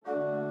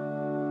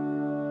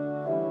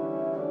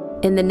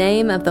In the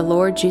name of the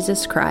Lord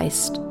Jesus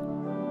Christ,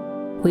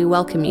 we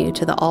welcome you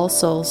to the All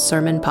Souls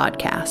Sermon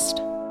Podcast.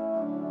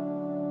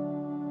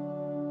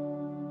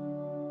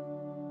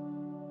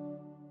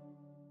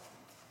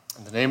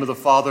 In the name of the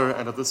Father,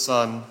 and of the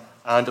Son,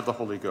 and of the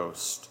Holy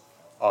Ghost.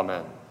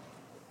 Amen.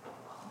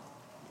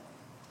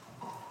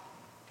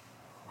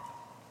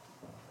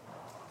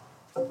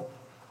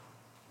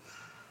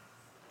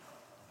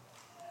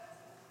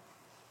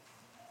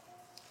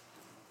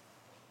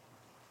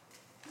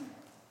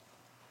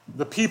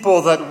 The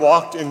people that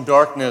walked in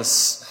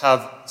darkness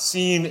have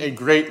seen a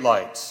great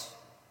light.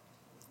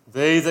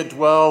 They that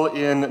dwell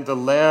in the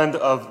land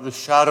of the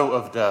shadow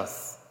of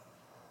death,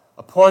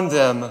 upon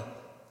them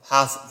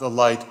hath the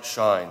light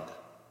shined.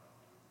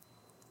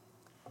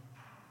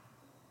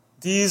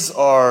 These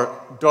are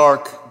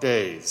dark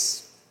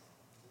days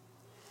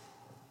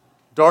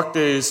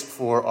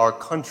for our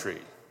country,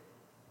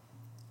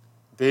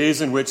 days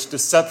in which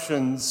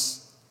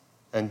deceptions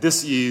and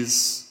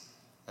dis-ease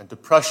and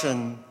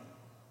depression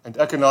and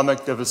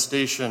economic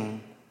devastation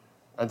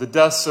and the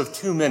deaths of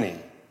too many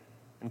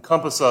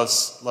encompass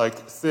us like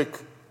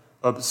thick,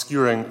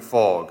 obscuring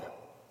fog.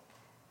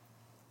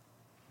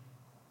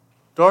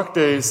 Dark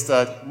days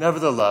that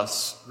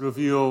nevertheless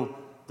reveal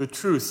the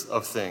truth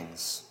of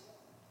things.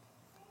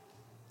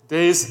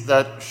 Days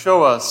that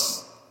show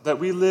us that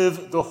we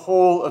live the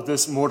whole of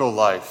this mortal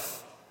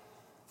life,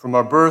 from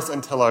our birth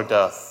until our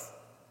death,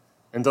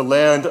 in the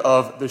land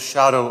of the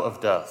shadow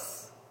of death.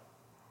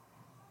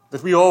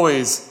 That we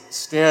always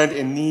stand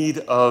in need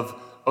of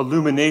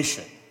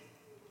illumination.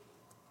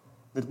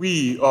 That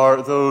we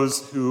are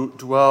those who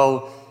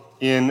dwell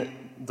in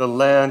the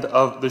land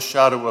of the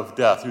shadow of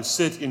death, who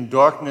sit in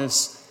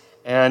darkness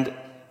and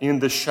in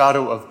the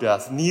shadow of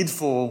death,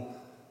 needful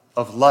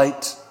of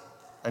light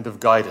and of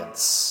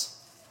guidance.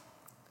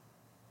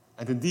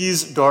 And in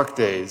these dark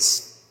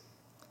days,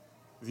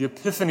 the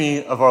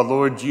epiphany of our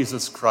Lord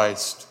Jesus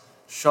Christ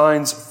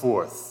shines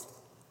forth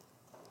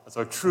as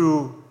our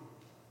true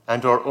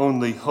and our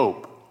only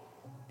hope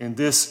in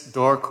this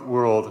dark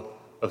world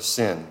of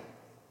sin.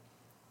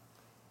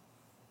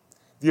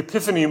 The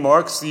Epiphany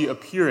marks the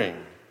appearing,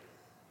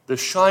 the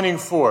shining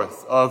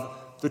forth of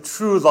the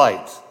true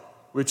light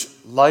which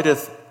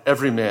lighteth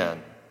every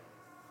man.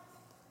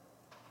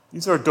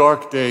 These are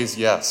dark days,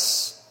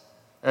 yes,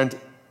 and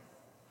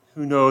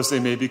who knows, they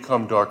may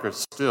become darker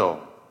still.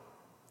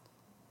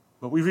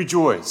 But we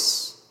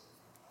rejoice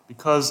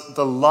because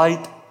the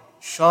light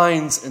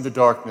shines in the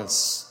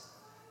darkness,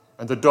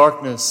 and the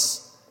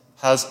darkness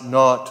has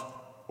not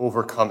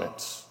overcome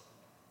it.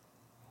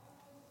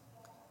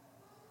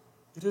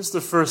 It is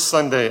the first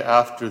Sunday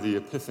after the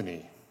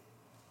Epiphany,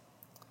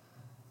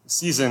 a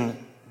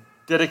season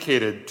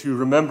dedicated to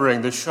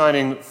remembering the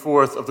shining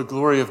forth of the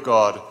glory of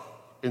God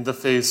in the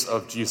face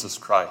of Jesus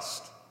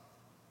Christ.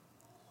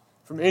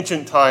 From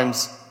ancient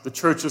times, the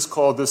Church has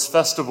called this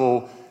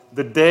festival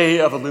the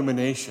Day of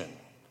Illumination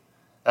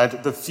and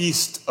the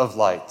Feast of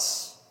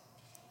Lights.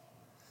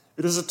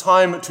 It is a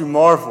time to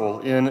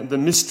marvel in the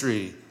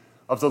mystery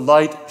of the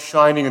light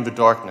shining in the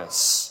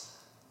darkness,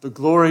 the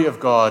glory of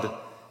God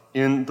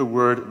in the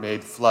Word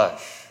made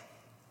flesh.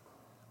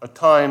 A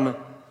time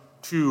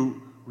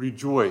to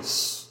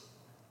rejoice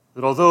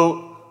that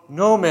although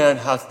no man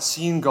hath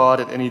seen God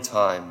at any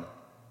time,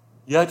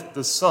 yet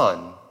the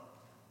Son,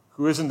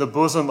 who is in the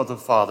bosom of the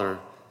Father,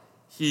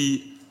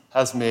 he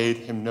has made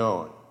him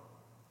known.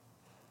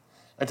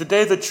 And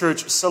today the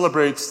Church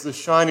celebrates the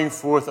shining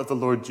forth of the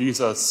Lord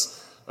Jesus,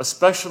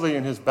 especially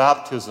in his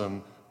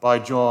baptism by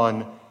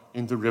John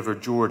in the river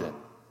Jordan.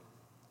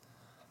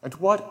 And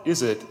what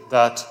is it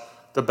that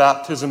the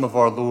baptism of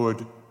our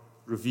Lord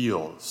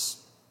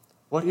reveals?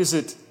 What is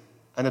it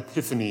an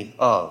epiphany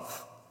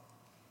of?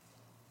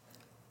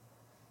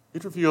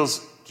 It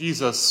reveals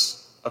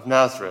Jesus of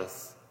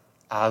Nazareth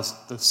as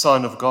the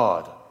Son of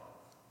God,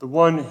 the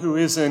one who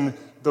is in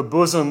the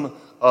bosom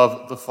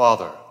of the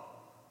Father.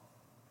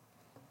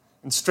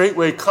 And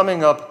straightway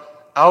coming up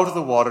out of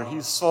the water, he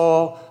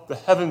saw the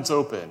heavens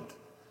opened,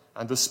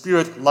 and the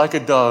Spirit like a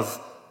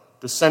dove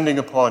descending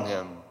upon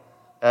him.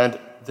 And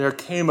there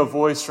came a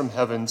voice from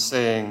heaven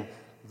saying,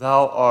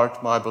 "Thou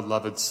art my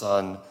beloved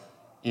Son,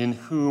 in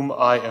whom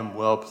I am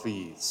well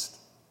pleased."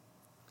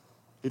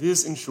 It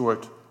is, in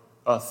short,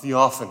 a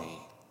theophany.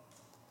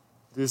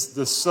 It is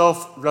the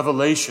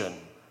self-revelation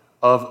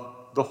of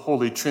the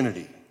Holy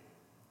Trinity.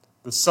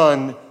 The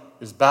Son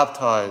is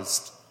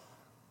baptized,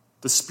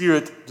 the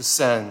Spirit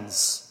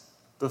descends,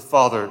 the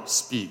Father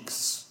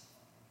speaks.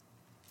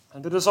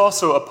 And it is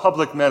also a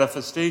public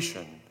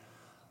manifestation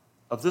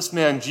of this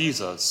man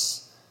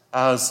Jesus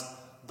as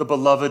the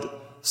beloved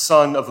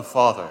Son of the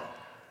Father,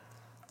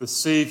 the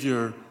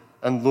Savior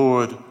and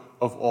Lord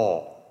of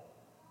all.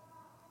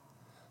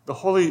 The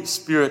Holy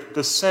Spirit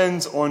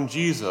descends on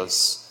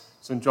Jesus,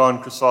 St.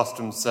 John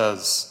Chrysostom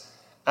says,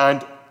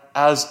 and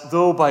as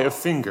though by a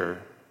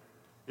finger,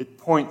 it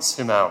points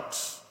him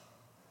out,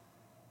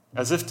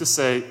 as if to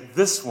say,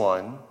 this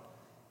one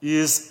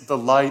is the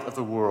light of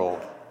the world,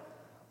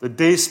 the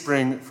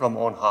dayspring from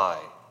on high.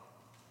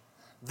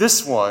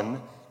 This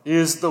one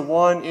is the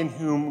one in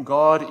whom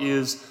God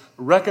is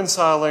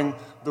reconciling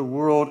the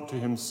world to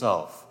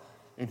himself,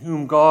 in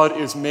whom God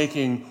is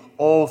making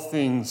all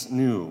things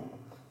new.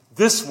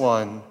 This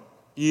one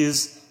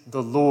is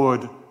the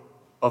Lord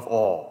of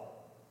all.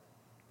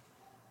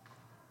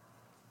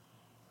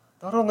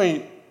 Not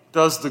only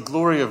does the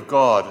glory of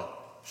God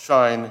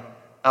shine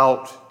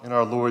out in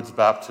our Lord's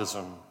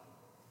baptism,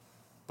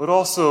 but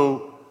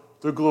also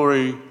the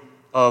glory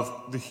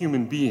of the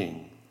human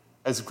being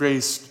as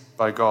graced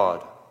by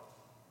God.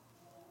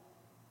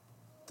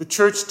 The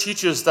Church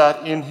teaches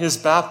that in his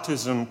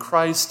baptism,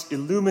 Christ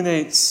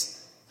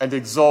illuminates and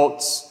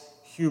exalts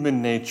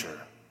human nature.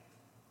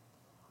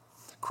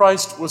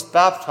 Christ was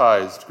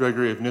baptized,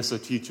 Gregory of Nyssa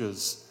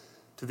teaches,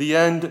 to the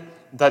end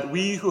that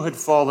we who had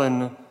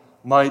fallen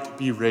might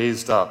be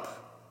raised up.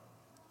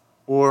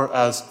 Or,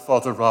 as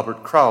Father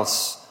Robert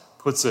Krauss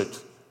puts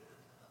it,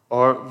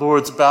 our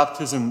Lord's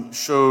baptism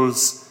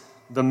shows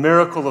the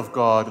miracle of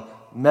God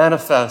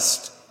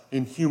manifest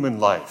in human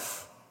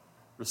life,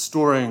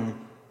 restoring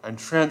and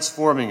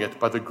transforming it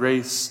by the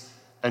grace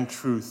and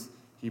truth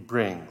he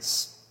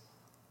brings.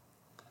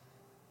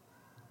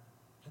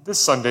 This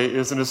Sunday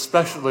is an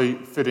especially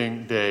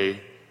fitting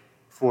day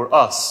for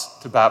us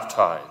to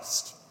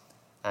baptize.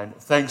 And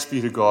thanks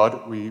be to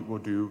God, we will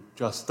do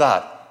just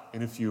that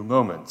in a few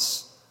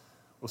moments.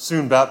 We'll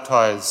soon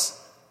baptize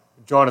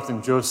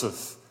Jonathan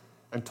Joseph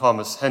and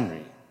Thomas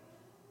Henry.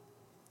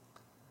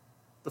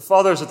 The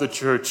fathers of the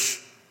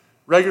Church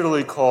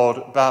regularly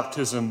called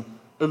baptism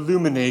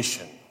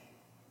illumination.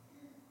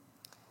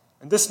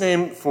 And this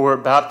name for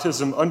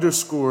baptism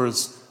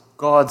underscores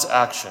God's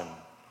action,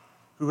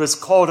 who has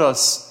called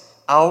us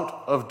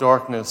out of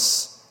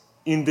darkness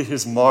into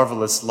his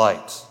marvelous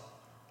light,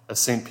 as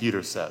St.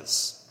 Peter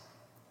says.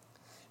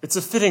 It's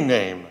a fitting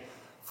name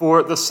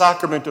for the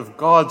sacrament of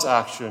God's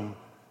action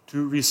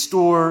to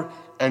restore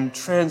and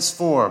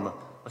transform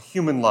a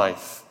human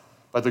life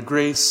by the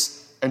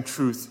grace and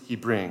truth he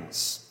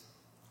brings.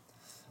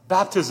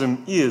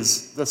 Baptism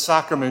is the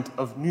sacrament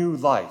of new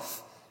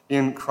life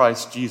in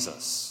Christ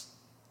Jesus.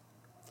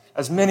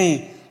 As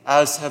many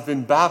as have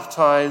been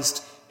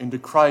baptized into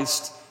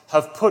Christ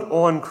have put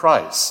on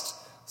Christ,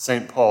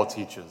 St. Paul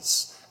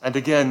teaches. And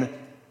again,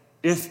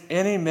 if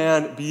any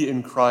man be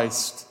in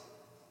Christ,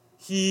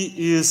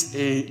 he is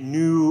a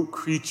new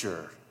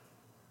creature.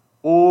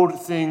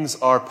 Old things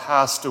are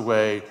passed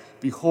away.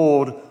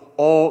 Behold,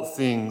 all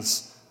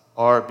things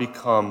are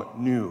become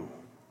new.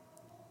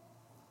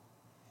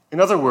 In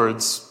other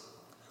words,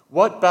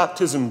 what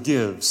baptism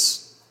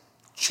gives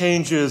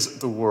changes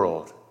the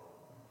world.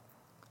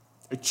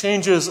 It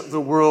changes the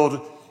world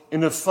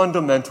in a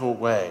fundamental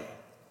way.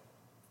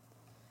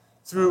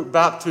 Through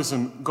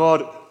baptism,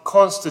 God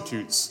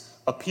constitutes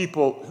a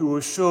people who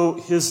will show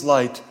his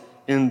light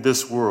in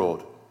this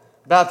world.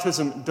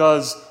 Baptism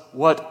does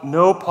what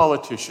no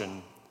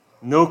politician,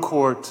 no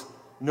court,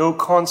 no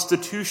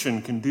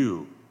constitution can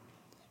do.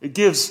 It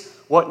gives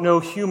what no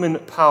human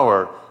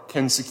power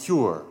can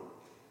secure,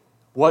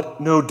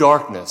 what no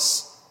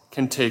darkness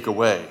can take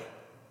away.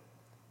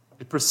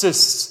 It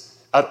persists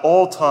at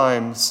all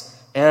times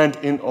and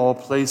in all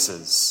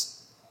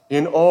places,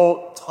 in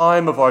all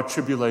time of our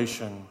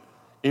tribulation,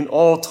 in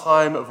all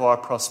time of our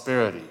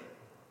prosperity.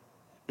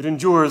 It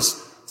endures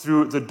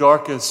through the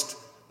darkest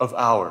of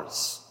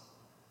hours.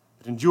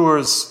 It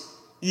endures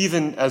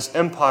even as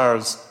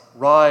empires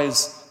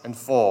rise and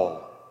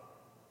fall.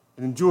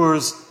 It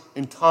endures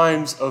in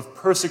times of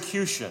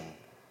persecution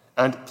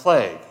and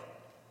plague,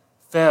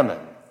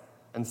 famine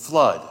and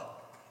flood,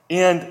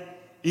 and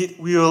it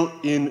will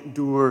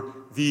endure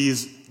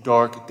these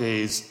dark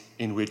days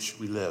in which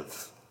we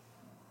live.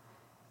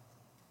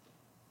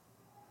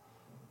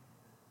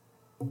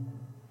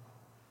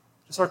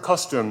 It's our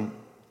custom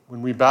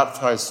when we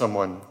baptize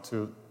someone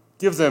to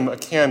give them a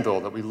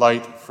candle that we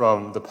light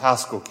from the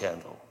Paschal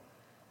candle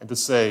and to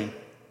say,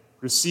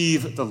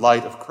 "Receive the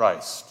light of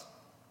Christ."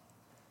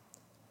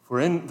 For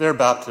in their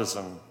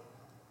baptism,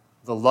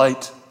 the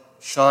light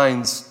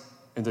shines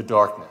in the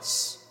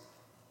darkness.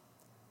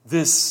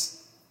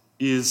 This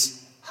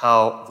is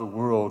how the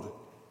world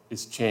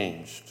is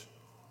changed.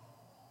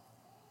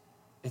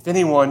 If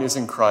anyone is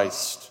in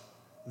Christ,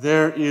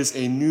 there is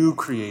a new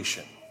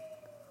creation.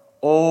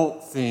 All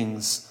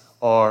things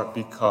are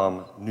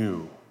become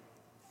new.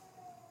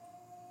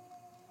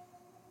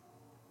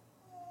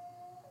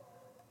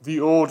 The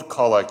old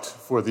collect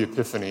for the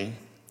Epiphany,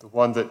 the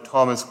one that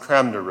Thomas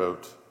Cranmer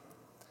wrote,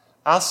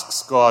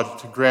 asks God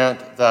to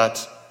grant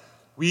that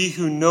we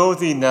who know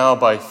thee now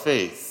by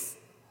faith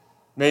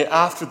may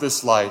after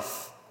this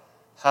life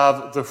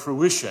have the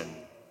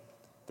fruition,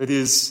 that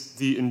is,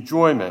 the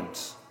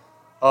enjoyment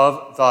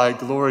of thy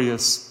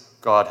glorious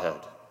Godhead.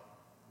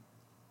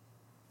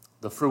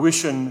 The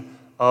fruition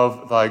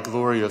of thy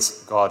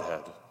glorious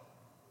Godhead.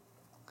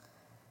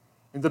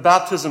 In the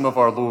baptism of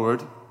our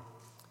Lord,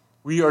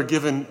 we are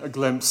given a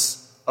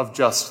glimpse of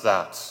just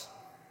that.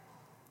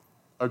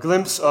 A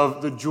glimpse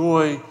of the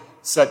joy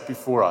set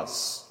before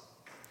us,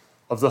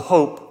 of the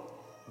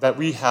hope that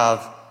we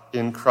have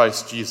in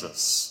Christ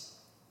Jesus.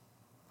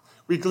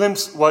 We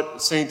glimpse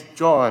what St.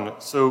 John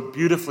so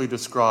beautifully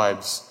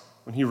describes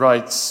when he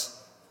writes,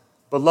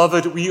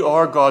 "Beloved, we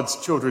are God's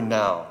children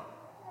now.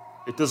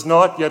 It does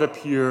not yet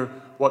appear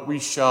what we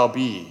shall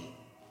be.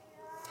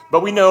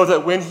 But we know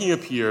that when he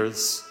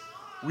appears,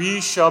 we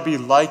shall be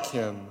like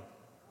him,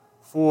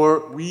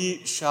 for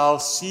we shall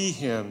see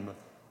him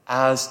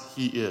as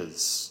he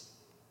is."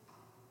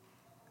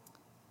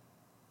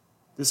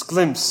 This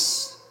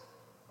glimpse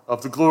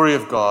of the glory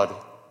of God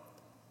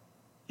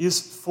is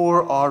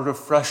for our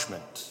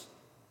refreshment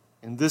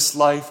in this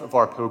life of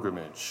our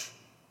pilgrimage.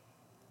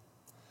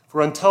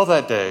 For until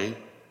that day,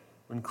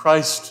 when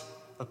Christ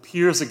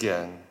appears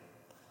again,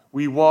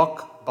 we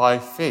walk by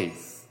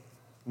faith,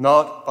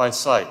 not by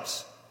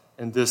sight,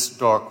 in this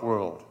dark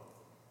world.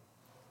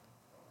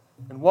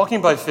 And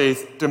walking by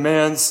faith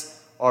demands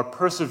our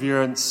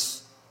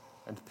perseverance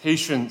and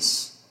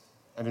patience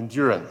and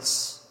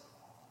endurance.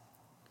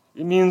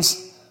 It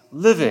means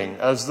living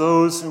as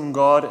those whom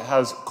God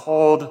has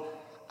called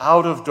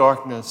out of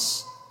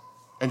darkness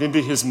and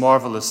into his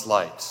marvelous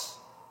light.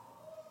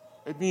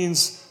 It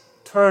means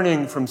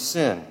turning from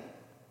sin,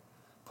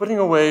 putting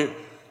away,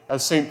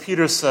 as St.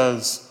 Peter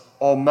says,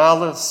 all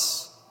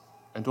malice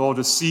and all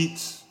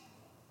deceit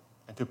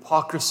and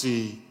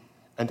hypocrisy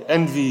and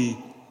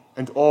envy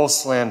and all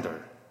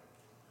slander,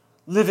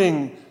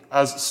 living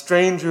as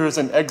strangers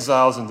and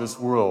exiles in this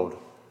world,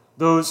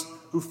 those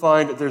who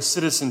find their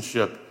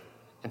citizenship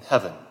in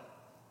heaven.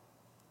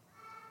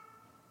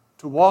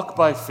 To walk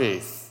by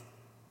faith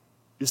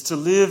is to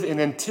live in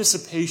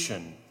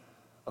anticipation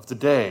of the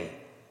day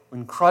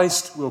when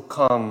Christ will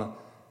come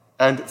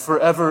and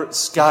forever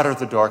scatter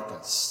the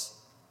darkness,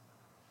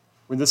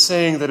 when the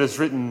saying that is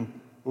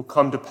written will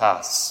come to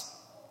pass,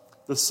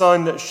 "The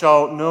sun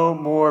shall no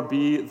more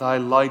be thy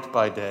light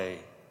by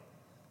day,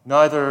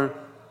 neither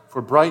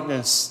for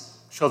brightness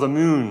shall the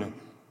moon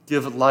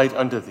give light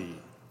unto thee,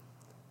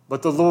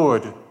 but the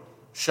Lord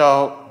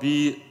shall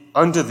be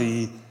unto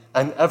thee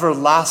an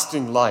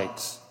everlasting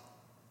light,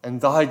 and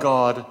thy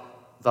God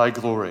thy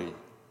glory,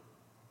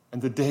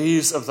 and the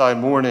days of thy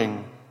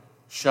mourning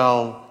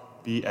shall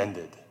be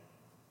ended."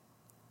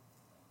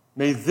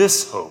 May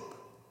this hope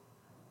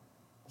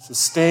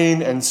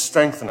sustain and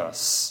strengthen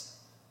us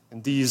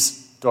in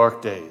these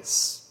dark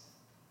days.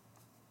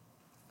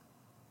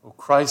 O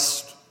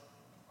Christ,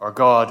 our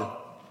God,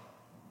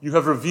 you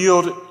have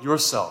revealed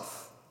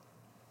yourself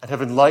and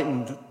have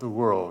enlightened the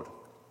world.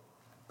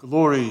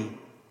 Glory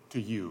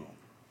to you.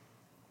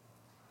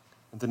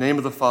 In the name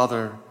of the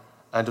Father,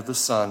 and of the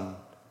Son,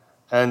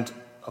 and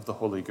of the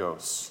Holy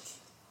Ghost.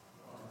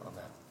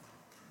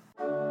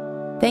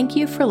 Amen. Thank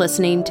you for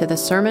listening to the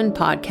sermon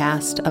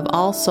podcast of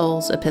All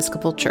Souls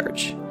Episcopal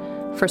Church.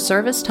 For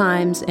service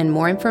times and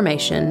more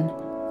information,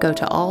 go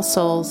to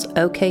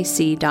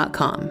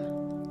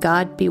allsoulsokc.com.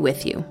 God be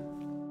with you.